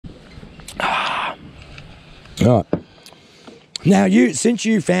Right. Now, since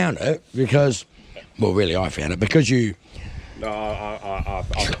you found it, because, well, really, I found it, because you... No, I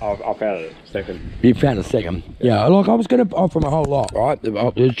found it second. You found it second. Yeah, like, I was going to offer him a whole lot, right?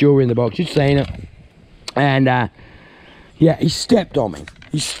 There's jewellery in the box. You've seen it. And, yeah, he stepped on me.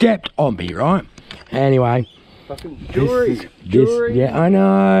 He stepped on me, right? Anyway. Fucking jewelry. Yeah, I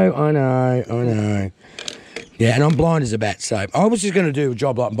know. Yeah, and I'm blind as a bat, so I was just going to do a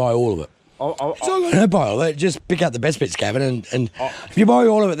job like and buy all of it. So I'm going to buy all of it. Just pick out the best bits, Gavin, and if you buy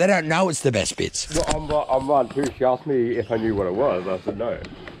all of it, they don't know it's the best bits. Well, I'm one too. She asked me if I knew what it was. I said no.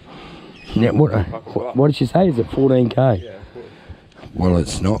 Yeah, what did she say? Is it 14K? Yeah. Well,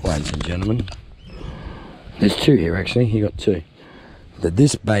 it's not, ladies and gentlemen. There's two here, actually. You got two.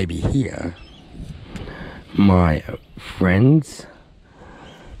 This baby here, my friends,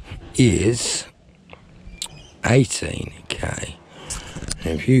 is 18K.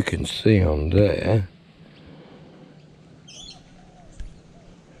 And if you can see on there,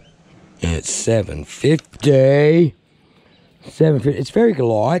 it's 750. 750. It's very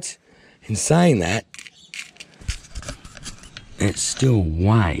light. In saying that, it still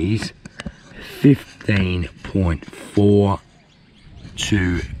weighs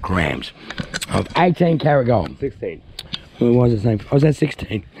 15.42 grams of 18 karat gold. 16. Well, why is it saying? I was at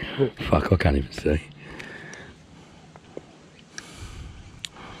 16. Fuck, I can't even see.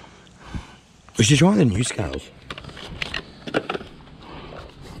 We should try the new scales.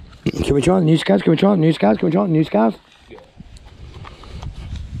 Can we try the new scales? Can we try the new scales? Can we try the new scales? Yeah.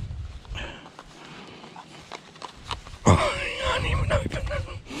 Oh, I can't even open them.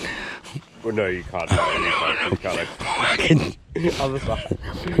 Well, no, you can't. No, you can't. Fucking Other side.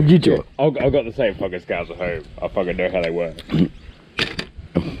 you do it. I've got the same fucking scales at home. I fucking know how they work.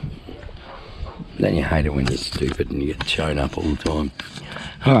 Then you hate it when you're stupid and you get shown up all the time.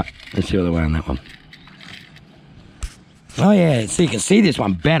 Alright, let's see what they weigh on that one. Oh yeah, so you can see this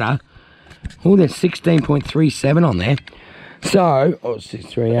one better. Oh, there's 16.37 on there. So,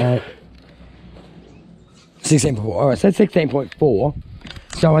 638. 16.4. Alright, so that's 16.4.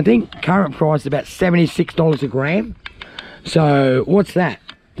 So I think current price is about $76 a gram. So what's that?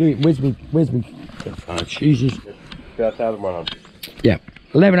 Dude, where's me? Oh, Jesus. About 1,100. Yeah,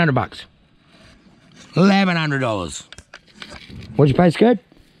 $1,100. $1,100. What'd you pay, Skirt?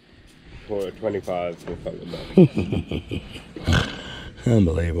 For 25 for fucking money.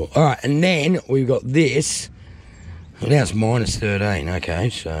 Unbelievable. All right, and then we've got this. Well, now it's minus 13. Okay,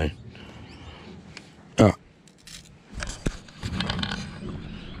 so. All right.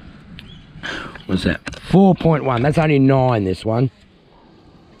 What's that? 4.1. That's only 9, this one.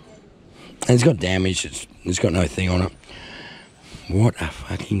 And it's got damage. It's got no thing on it. What a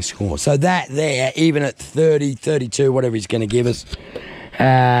fucking score. So that there, even at 30, 32, whatever he's going to give us,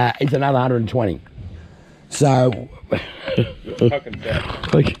 it's another 120. So. Fucking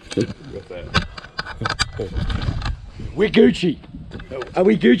bad. What's that? We're Gucci. Are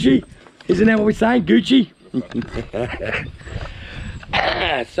we Gucci? Isn't that what we're saying? Gucci?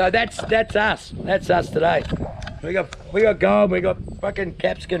 So that's us. That's us today. We got gold, we got fucking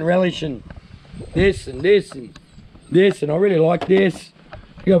capsicum relish and this and this and this, and I really like this.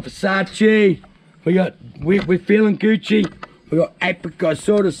 We got Versace. We're feeling Gucci. We got apricot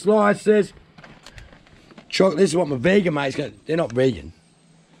sort of slices. Chocolate. This is what my vegan mate's got. They're not vegan.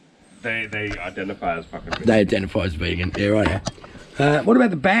 They identify as fucking vegan. They identify as vegan. Yeah, right. What about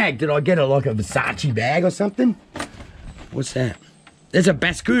the bag? Did I get like a Versace bag or something? What's that? There's a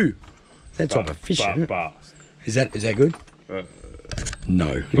Basque. That's like a fish. Isn't it? Is that good?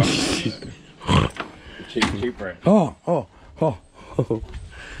 No. cheap brand. Oh.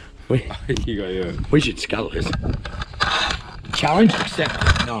 We should scuttle this. Challenge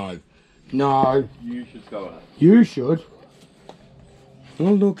accepted. No. You should scuttle it. You should.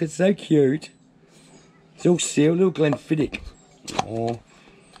 Oh look, it's so cute. It's all sealed, little Glenfiddich. Oh.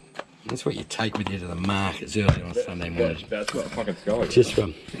 That's what you take with you to the markets early on a Sunday morning. That's what fucking skull is. Just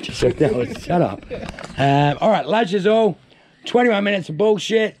from shut up. Alright, lunch is all. 21 minutes of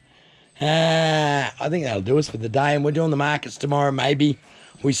bullshit. I think that'll do us for the day, and we're doing the markets tomorrow, maybe.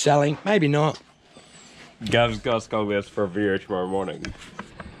 We're selling, maybe not. Gav's got a skull list for a video tomorrow morning.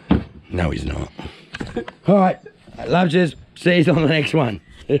 No, he's not. Alright, love yous. See you on the next one.